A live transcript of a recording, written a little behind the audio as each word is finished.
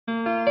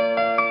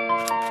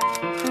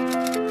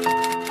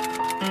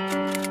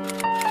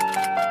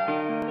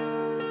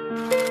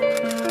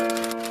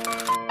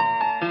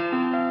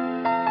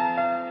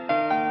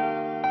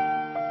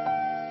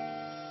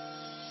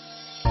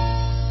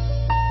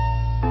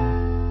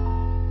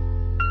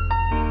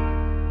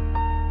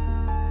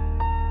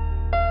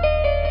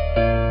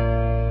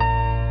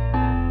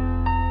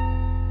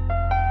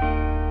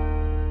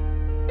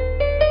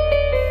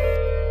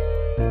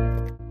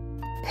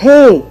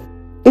Hey,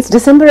 it's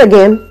December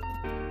again,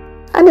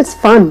 and it's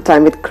fun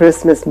time with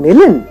Christmas,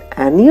 Milan,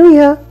 and New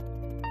Year.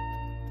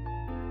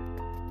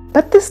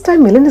 But this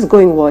time Milan is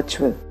going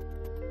virtual.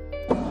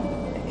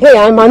 Hey,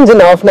 I'm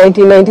Anjana of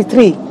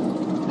 1993.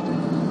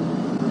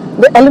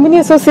 The Alumni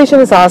Association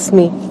has asked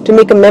me to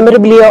make a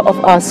memorabilia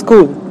of our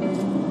school.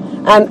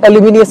 And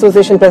Alumni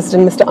Association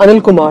President Mr.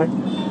 Anil Kumar,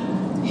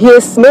 he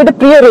has made a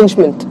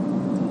pre-arrangement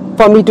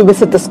for me to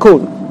visit the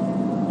school.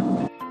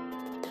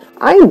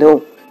 I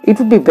know it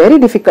would be very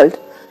difficult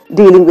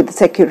dealing with the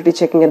security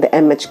checking at the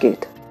MH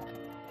gate.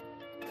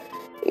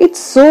 It's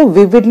so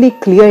vividly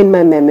clear in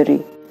my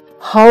memory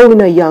how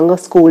in our younger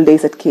school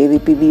days at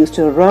KVP we used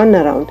to run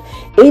around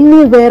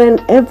anywhere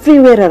and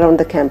everywhere around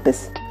the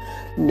campus.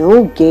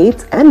 No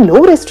gates and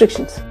no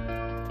restrictions.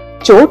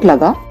 Chot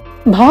laga,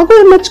 bhago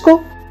MH ko.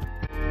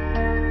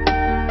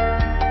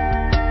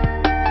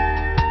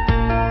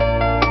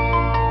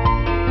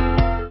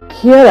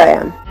 Here I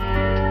am.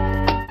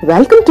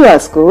 Welcome to our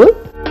school.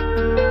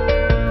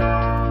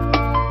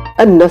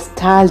 A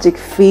nostalgic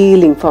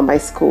feeling for my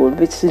school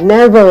which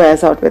never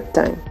wears out with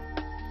time.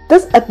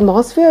 This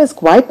atmosphere is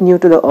quite new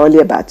to the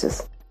earlier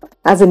batches,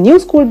 as a new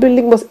school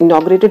building was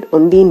inaugurated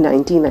only in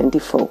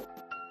 1994.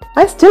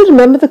 I still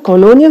remember the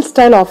colonial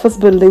style office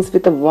buildings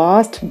with a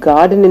vast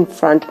garden in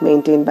front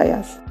maintained by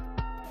us.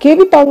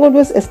 KV Pangode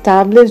was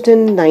established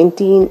in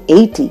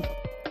 1980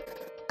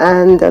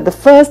 and the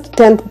first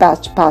 10th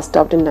batch passed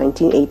out in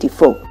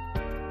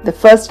 1984. The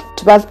first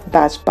 12th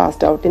batch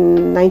passed out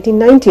in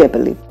 1990, I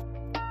believe.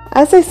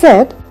 As I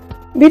said,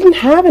 we didn't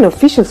have an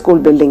official school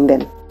building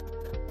then.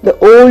 The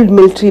old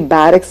military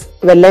barracks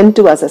were lent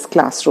to us as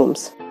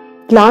classrooms.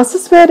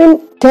 Classes were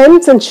in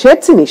tents and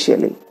sheds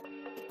initially.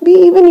 We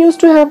even used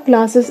to have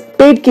classes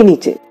paid ke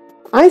niche.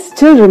 I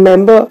still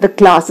remember the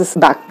classes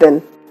back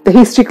then, the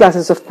history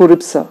classes of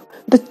Kurib sir.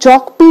 The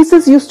chalk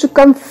pieces used to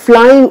come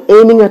flying,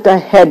 aiming at our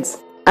heads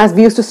as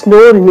we used to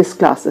snore in his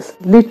classes,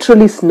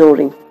 literally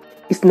snoring.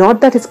 It's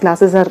not that his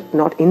classes are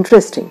not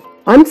interesting.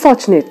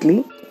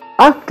 Unfortunately,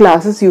 our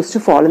classes used to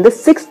fall in the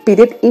 6th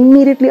period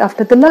immediately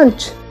after the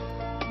lunch.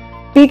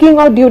 Peeking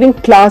out during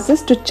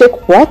classes to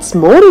check what's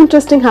more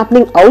interesting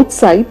happening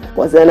outside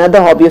was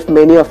another hobby of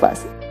many of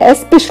us,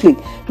 especially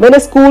when a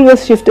school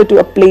was shifted to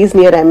a place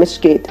near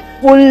MH Gate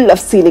full of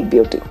scenic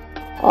beauty.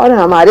 और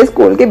हमारे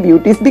school के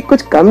beauties भी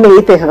कुछ कम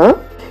नहीं थे, हाँ?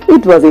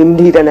 It was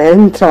indeed an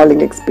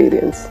enthralling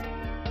experience.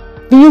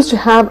 We used to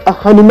have a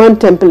Hanuman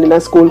temple in our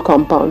school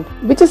compound,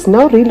 which is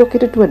now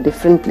relocated to a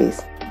different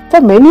place. For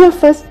many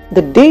of us,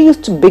 the day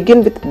used to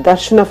begin with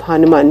darshan of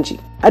Hanumanji.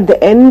 At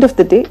the end of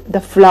the day,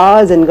 the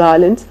flowers and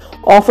garlands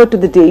offered to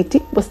the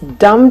deity was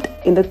dumped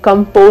in the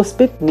compost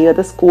pit near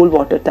the school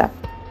water tap.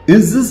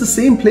 Is this the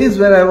same place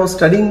where I was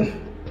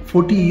studying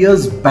 40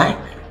 years back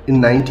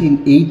in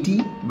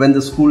 1980 when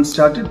the school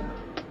started?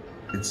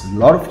 It's a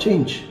lot of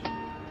change.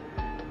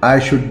 I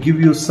should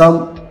give you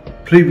some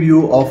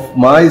preview of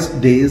my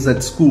days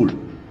at school.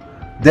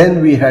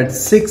 Then we had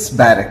 6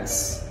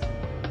 barracks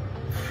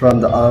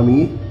from the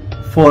army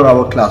for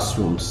our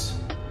classrooms.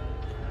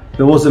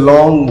 There was a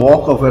long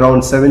walk of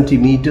around 70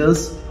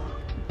 meters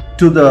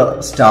to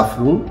the staff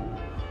room,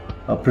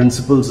 a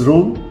principal's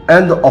room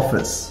and the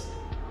office.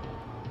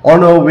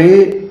 On our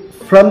way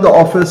from the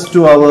office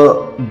to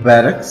our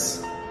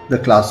barracks, the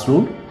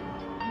classroom,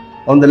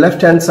 on the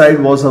left hand side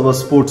was our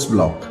sports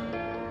block.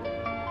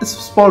 It's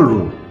a small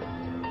room.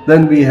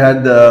 Then we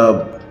had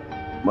the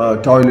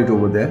toilet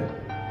over there,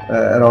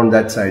 around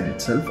that side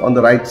itself. On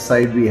the right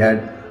side we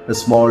had a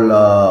small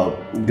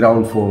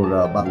ground for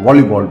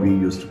volleyball. We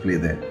used to play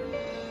there.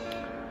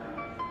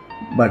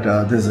 But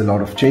there's a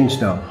lot of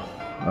change now.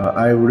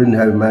 I wouldn't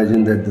have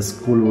imagined that the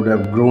school would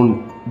have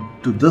grown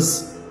to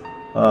this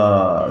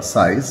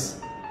size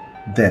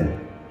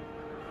then.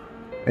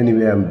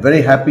 Anyway, I'm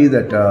very happy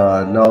that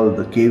now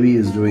the KV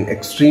is doing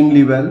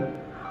extremely well.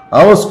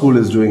 Our school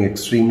is doing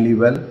extremely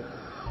well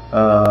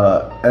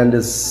and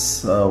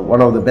is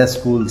one of the best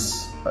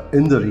schools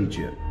in the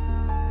region.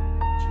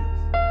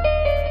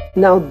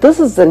 Now this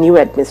is the new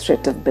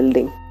administrative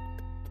building.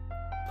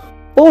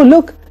 Oh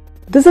look,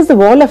 this is the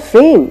wall of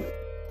fame.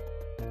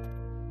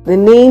 The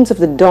names of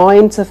the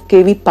doyens of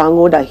KV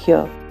Pangode are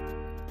here.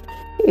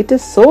 It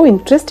is so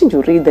interesting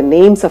to read the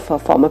names of our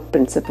former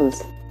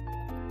principals.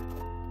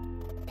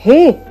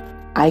 Hey,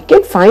 I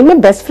can find my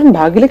best friend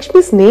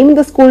Bhagyalakshmi's name in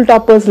the school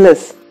toppers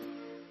list.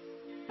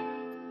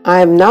 I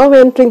am now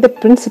entering the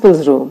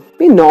principal's room.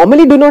 We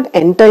normally do not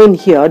enter in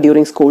here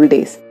during school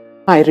days.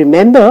 I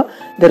remember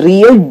the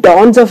real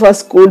dons of our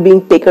school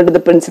being taken to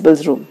the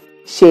principal's room.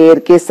 Sher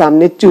ke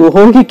samne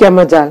chuhon ki kya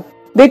majal.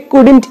 They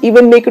couldn't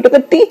even make it to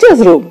the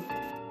teacher's room.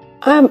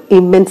 I am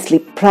immensely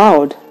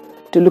proud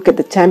to look at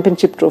the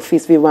championship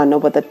trophies we won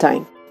over the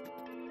time.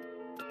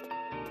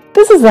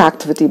 This is the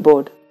activity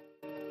board.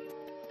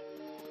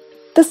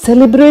 The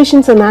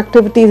celebrations and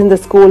activities in the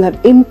school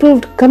have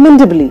improved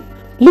commendably.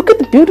 Look at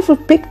the beautiful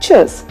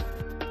pictures.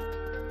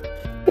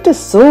 It is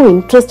so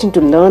interesting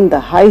to learn the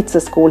heights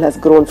the school has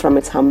grown from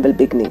its humble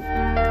beginning.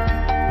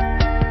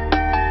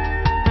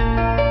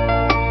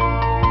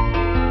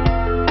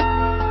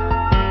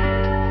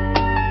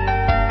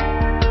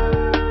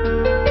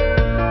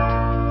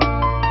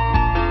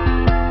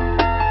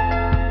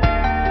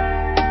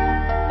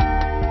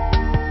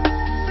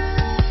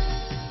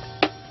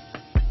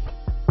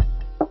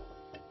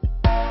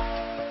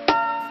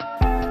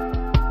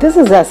 This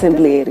is the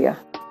assembly area.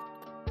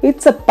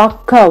 It's a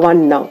pakka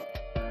one now.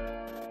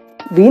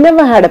 We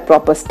never had a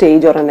proper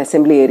stage or an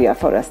assembly area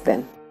for us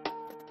then.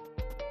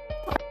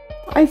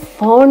 I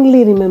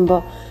fondly remember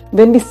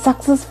when we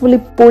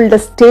successfully pulled a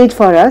stage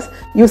for us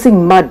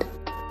using mud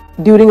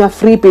during our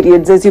free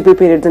periods, SUP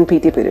periods and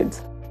PT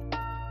periods.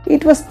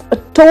 It was a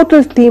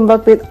total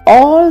teamwork with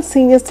all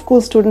senior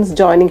school students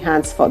joining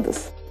hands for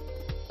this.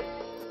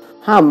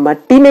 हाँ,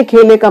 मट्टी में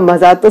खेलने का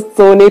मजा तो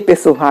सोने पे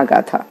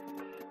सुहागा था.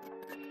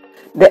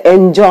 The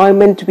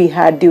enjoyment we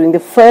had during the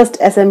first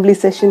assembly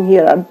session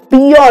here are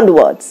beyond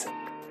words.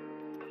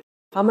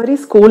 हमारी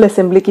स्कूल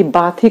असेंबली की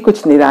बात ही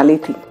कुछ निराली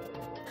थी.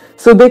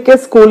 सुबह के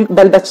स्कूल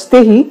बेल बजते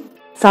ही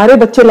सारे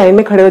बच्चे लाइन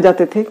में खड़े हो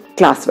जाते थे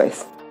क्लास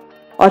वाइज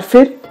और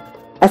फिर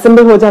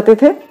असेंबल हो जाते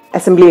थे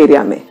असेंबली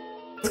एरिया में.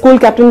 स्कूल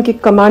कैप्टन की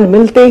कमांड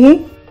मिलते ही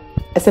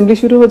असेंबली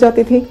शुरू हो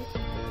जाती थी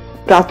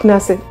प्रार्थना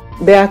से,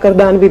 दया कर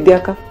दान विद्या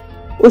का.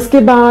 उसके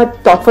बाद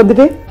टॉक फॉर द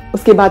डे,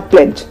 उसके बाद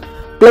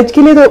प्लेज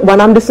के लिए तो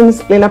वन आर्म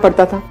डिस्टेंस लेना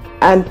पड़ता था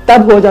एंड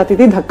तब हो जाती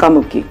थी धक्का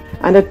मुक्की.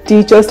 And a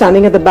teacher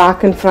standing at the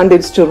back and front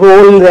used to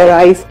roll their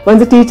eyes.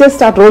 Once the teachers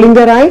start rolling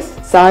their eyes,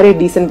 सारे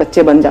decent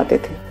बच्चे बन जाते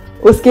थे.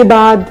 उसके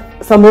बाद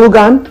समूह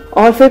गान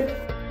और फिर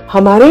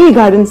हमारे ही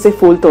गार्डन से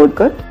फूल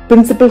तोड़कर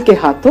प्रिंसिपल के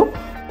हाथों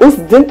उस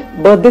दिन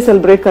बर्थडे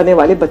सेलिब्रेट करने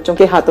वाले बच्चों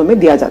के हाथों में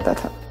दिया जाता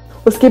था.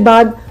 उसके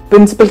बाद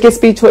प्रिंसिपल के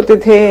स्पीच होते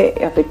थे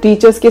या फिर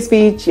टीचर्स के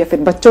स्पीच या फिर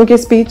बच्चों के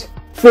स्पीच,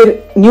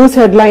 फिर न्यूज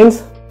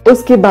हेडलाइंस.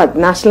 उसके बाद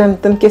नेशनल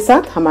एंथम के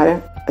साथ हमारा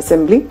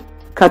असेंबली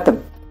खत्म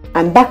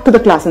and back to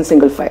the class in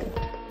single file.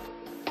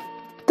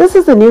 This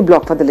is the new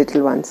block for the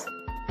little ones.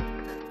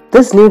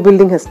 This new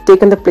building has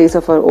taken the place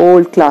of our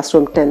old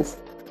classroom tents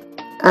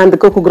and the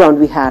cocoa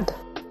ground we had.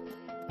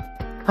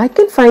 I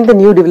can find the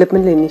new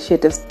developmental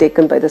initiatives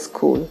taken by the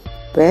school.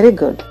 Very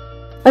good.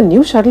 A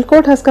new shuttle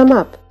court has come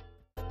up.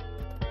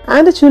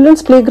 And a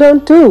children's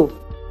playground too.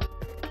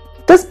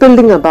 This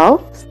building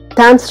above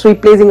stands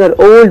replacing our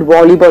old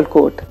volleyball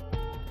court.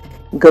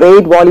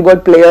 Great volleyball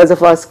players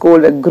of our school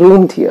were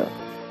groomed here.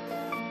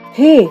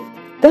 Hey,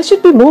 there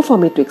should be more for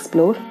me to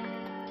explore.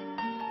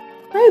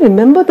 I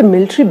remember the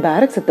military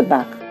barracks at the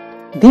back.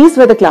 These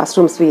were the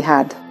classrooms we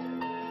had.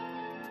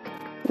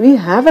 We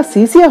have a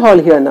CCA hall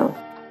here now.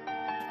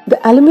 The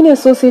Alumni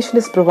Association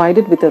is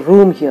provided with a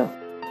room here,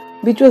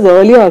 which was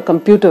earlier a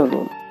computer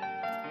room.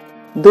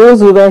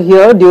 Those who were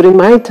here during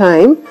my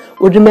time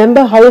would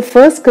remember how the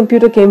first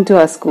computer came to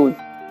our school.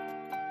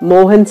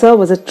 Mohan sir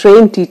was a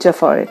trained teacher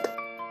for it.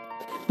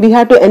 We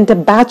had to enter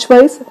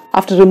batch-wise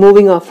after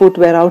removing our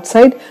footwear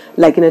outside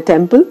like in a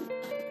temple.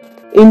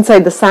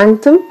 Inside the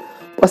sanctum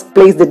was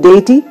placed the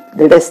deity,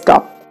 the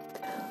desktop.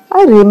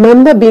 I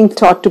remember being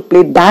taught to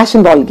play dash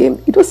and ball game.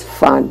 It was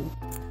fun.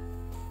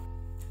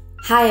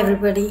 Hi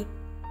everybody.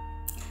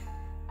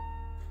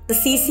 The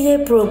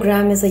CCA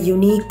program is a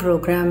unique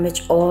program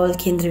which all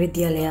Kendriya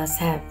Vidyalayas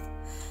have.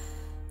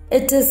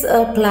 It is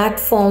a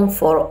platform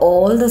for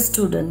all the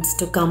students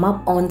to come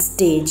up on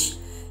stage,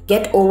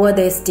 get over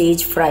their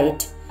stage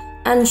fright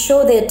and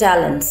show their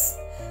talents.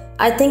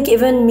 I think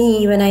even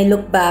me, when I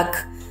look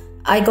back,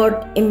 I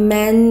got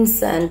immense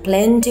and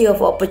plenty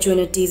of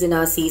opportunities in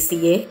our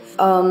CCA.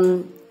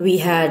 We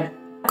had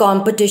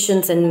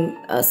competitions in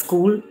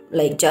school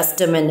like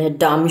Just a Minute,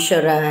 Dam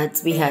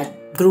Charades. We had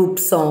group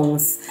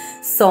songs,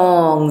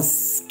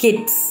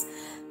 skits.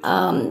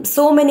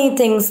 So many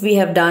things we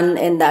have done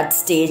in that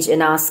stage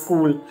in our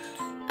school.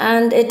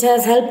 And it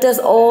has helped us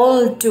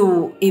all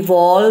to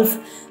evolve,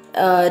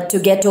 to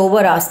get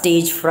over our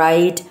stage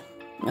fright,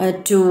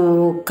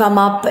 to come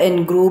up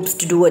in groups,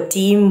 to do a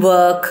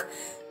teamwork,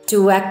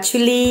 to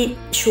actually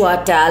show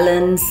our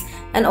talents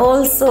and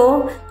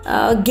also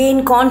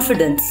gain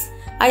confidence.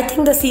 I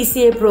think the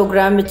CCA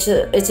program, which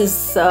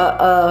is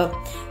a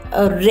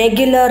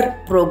regular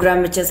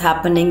program which is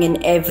happening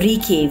in every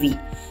KV.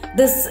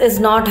 This is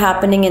not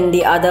happening in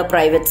the other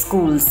private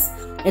schools.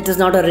 It is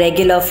not a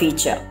regular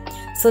feature.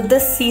 So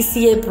this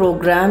CCA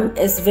program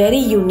is very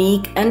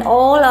unique and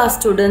all our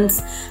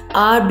students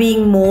are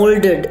being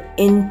molded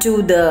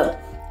into the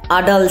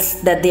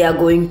adults that they are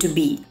going to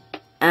be.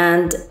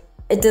 And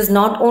it is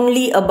not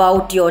only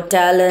about your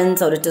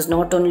talents, or it is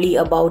not only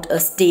about a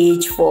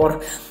stage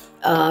for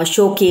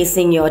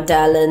showcasing your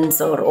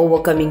talents or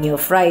overcoming your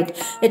fright.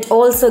 It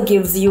also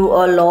gives you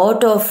a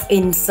lot of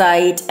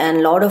insight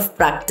and lot of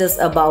practice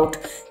about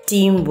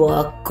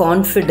teamwork,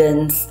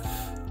 confidence,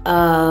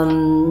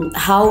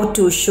 how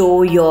to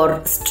show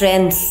your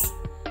strengths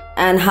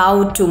and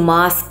how to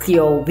mask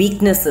your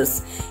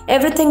weaknesses.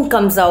 Everything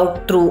comes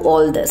out through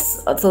all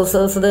this. I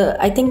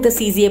think the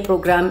CCA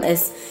program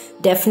is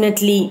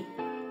definitely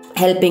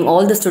helping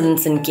all the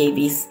students in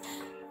KVs.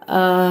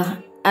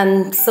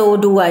 And so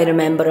do I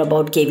remember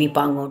about KV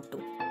Pangode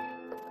too.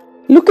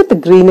 Look at the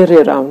greenery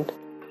around.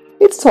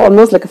 It's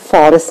almost like a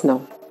forest now.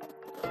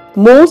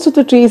 Most of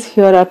the trees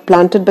here are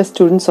planted by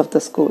students of the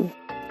school.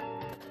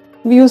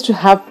 We used to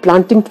have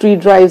planting tree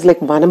drives like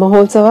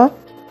Vanamaholsava,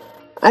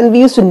 and we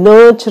used to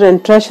nurture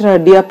and treasure our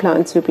dear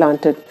plants we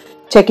planted,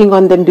 checking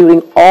on them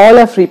during all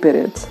our free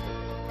periods.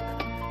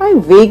 I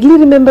vaguely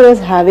remember us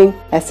having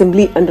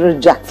assembly under a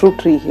jackfruit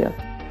tree here.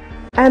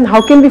 And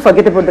how can we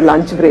forget about the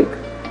lunch break?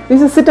 We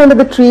used to sit under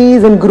the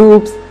trees in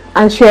groups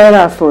and share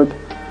our food.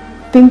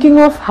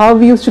 Thinking of how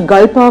we used to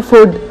gulp our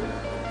food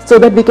so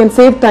that we can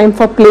save time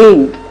for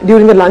playing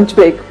during the lunch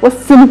break was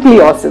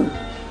simply awesome.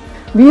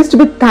 We used to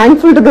be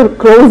thankful to the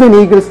crows and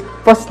eagles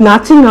for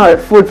snatching our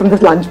food from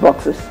the lunch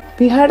boxes.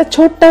 We had a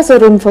chota sa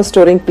room for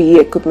storing PE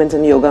equipment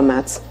and yoga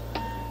mats.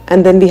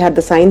 And then we had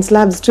the science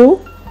labs too.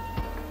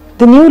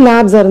 The new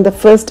labs are in the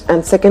first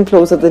and second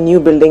floors of the new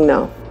building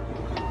now.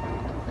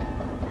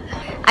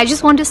 I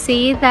just want to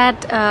say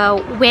that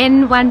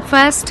when one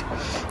first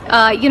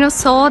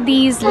saw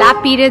these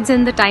lab periods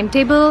in the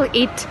timetable,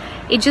 it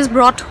just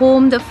brought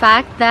home the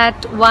fact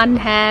that one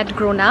had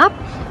grown up,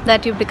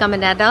 that you've become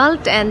an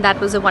adult, and that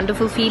was a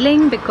wonderful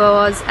feeling,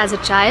 because as a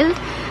child,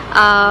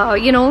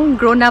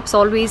 grown-ups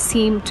always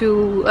seem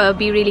to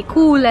be really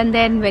cool, and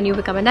then when you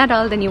become an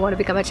adult, then you want to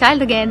become a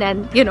child again,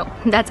 and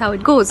that's how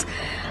it goes.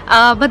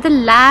 But the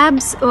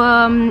labs,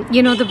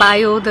 the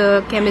bio,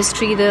 the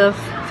chemistry, the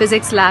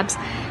physics labs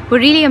were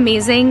really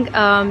amazing,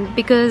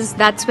 because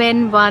that's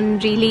when one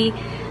really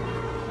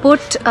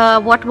put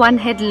what one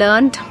had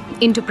learned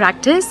into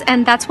practice,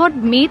 and that's what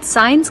made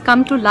science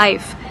come to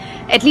life.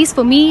 At least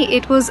for me,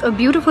 it was a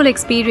beautiful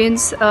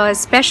experience,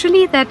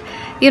 especially that,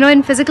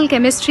 in physical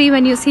chemistry,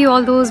 when you see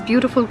all those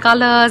beautiful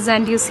colors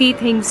and you see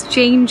things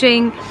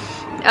changing,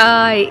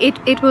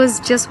 it was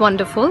just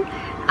wonderful.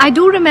 I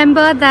do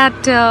remember that,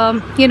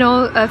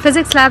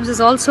 physics labs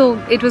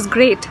it was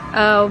great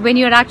when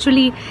you're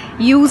actually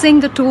using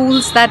the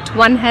tools that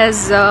one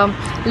has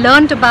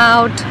learnt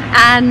about,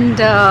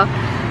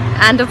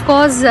 and of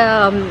course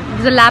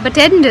the lab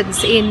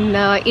attendants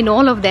in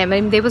all of them.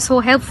 I mean, they were so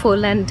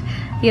helpful, and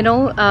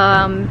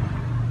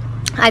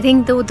I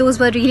think those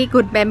were really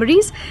good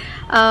memories.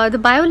 The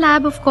bio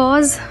lab, of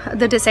course,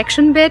 the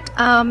dissection bit,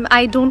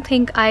 I don't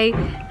think I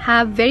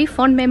have very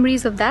fond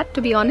memories of that,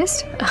 to be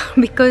honest,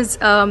 because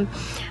I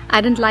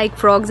didn't like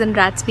frogs and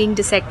rats being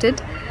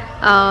dissected,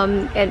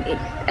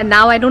 and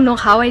now I don't know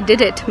how I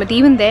did it, but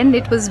even then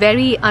it was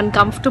very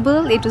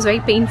uncomfortable. It was very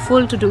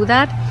painful to do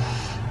that.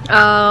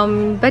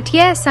 But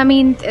yes, I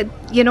mean,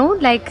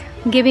 like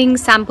giving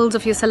samples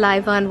of your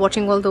saliva and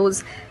watching all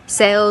those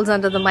cells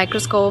under the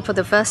microscope for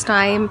the first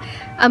time,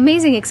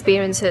 amazing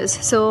experiences.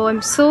 So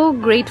I'm so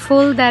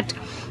grateful that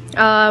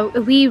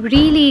we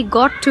really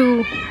got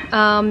to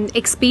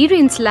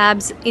experience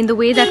labs in the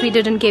way that we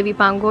did in KV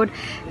Pangode.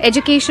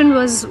 Education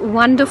was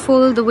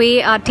wonderful, the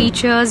way our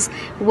teachers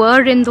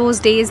were in those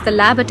days, the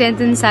lab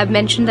attendants, I've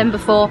mentioned them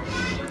before.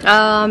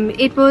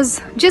 It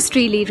was just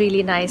really,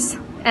 really nice.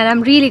 And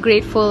I'm really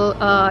grateful,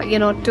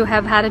 to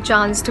have had a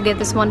chance to get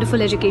this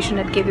wonderful education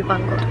at KV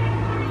Pangode.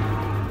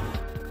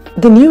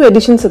 The new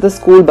additions of the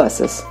school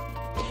buses.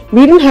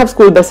 We didn't have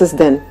school buses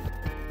then.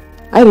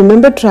 I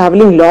remember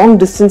traveling long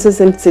distances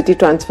in city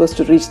transfers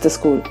to reach the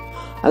school.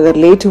 Agar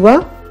late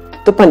hua,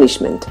 to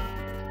punishment.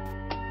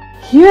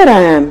 Here I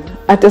am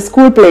at a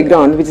school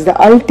playground, which is the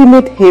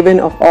ultimate haven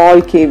of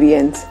all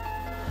KVNs.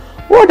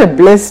 What a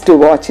bliss to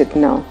watch it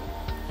now.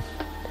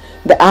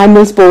 The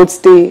annual sports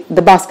day,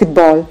 the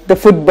basketball, the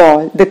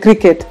football, the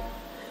cricket.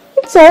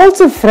 It's all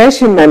so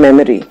fresh in my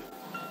memory.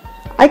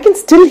 I can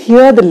still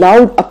hear the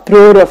loud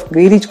uproar of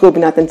Girij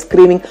Gopinathan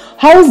screaming,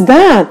 "How's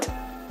that?"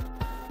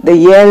 The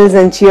yells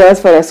and cheers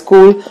for our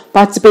school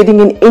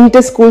participating in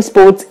inter-school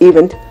sports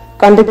event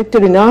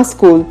conducted in our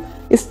school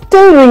is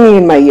still ringing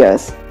in my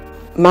ears.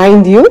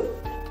 Mind you,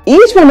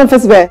 each one of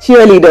us were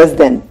cheerleaders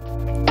then.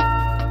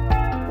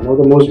 One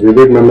of the most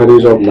vivid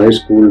memories of my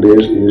school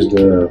days is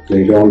the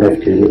playground of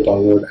KV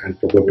Pangode, and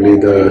probably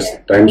the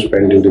time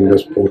spent during the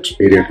sports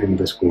period in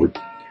the school.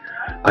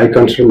 I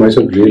consider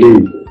myself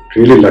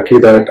really lucky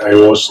that I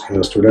was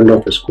a student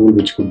of a school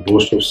which could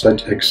boast of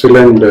such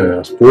excellent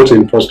sports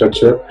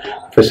infrastructure,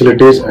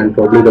 facilities, and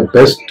probably the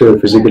best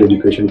physical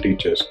education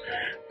teachers.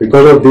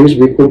 Because of these,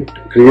 we could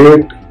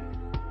create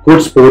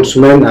good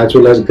sportsmen as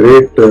well as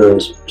great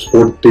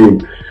sport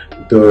team.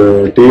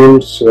 The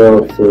teams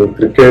of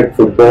cricket,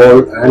 football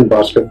and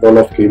basketball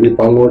of KV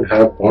Pangode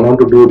have gone on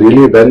to do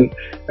really well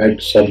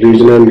at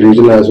sub-regional,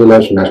 regional as well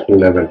as national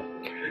level.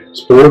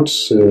 Sports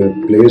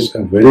plays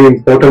a very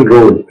important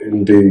role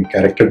in the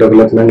character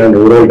development and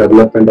overall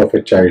development of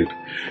a child.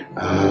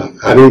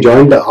 Having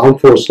joined the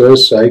armed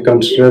forces, I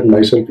considered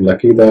myself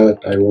lucky that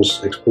I was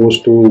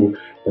exposed to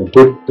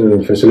good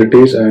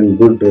facilities and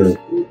good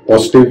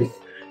positive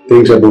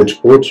things about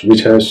sports,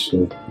 which has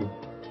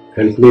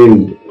helped me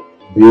in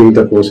being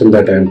the person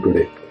that I am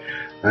today.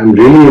 I am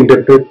really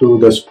indebted to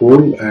the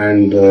school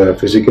and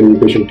physical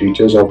education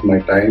teachers of my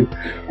time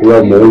who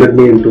have molded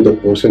me into the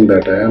person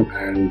that I am,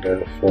 and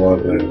for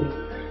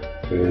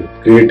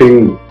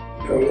creating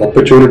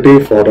opportunity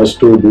for us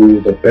to do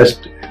the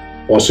best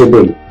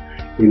possible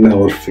in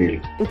our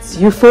field. It's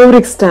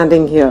euphoric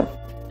standing here.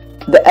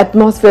 The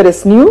atmosphere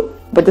is new,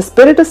 but the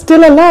spirit is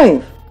still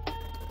alive.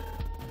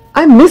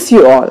 I miss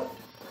you all.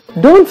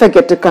 Don't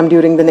forget to come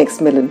during the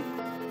next Millen.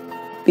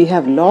 We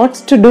have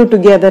lots to do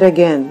together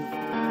again.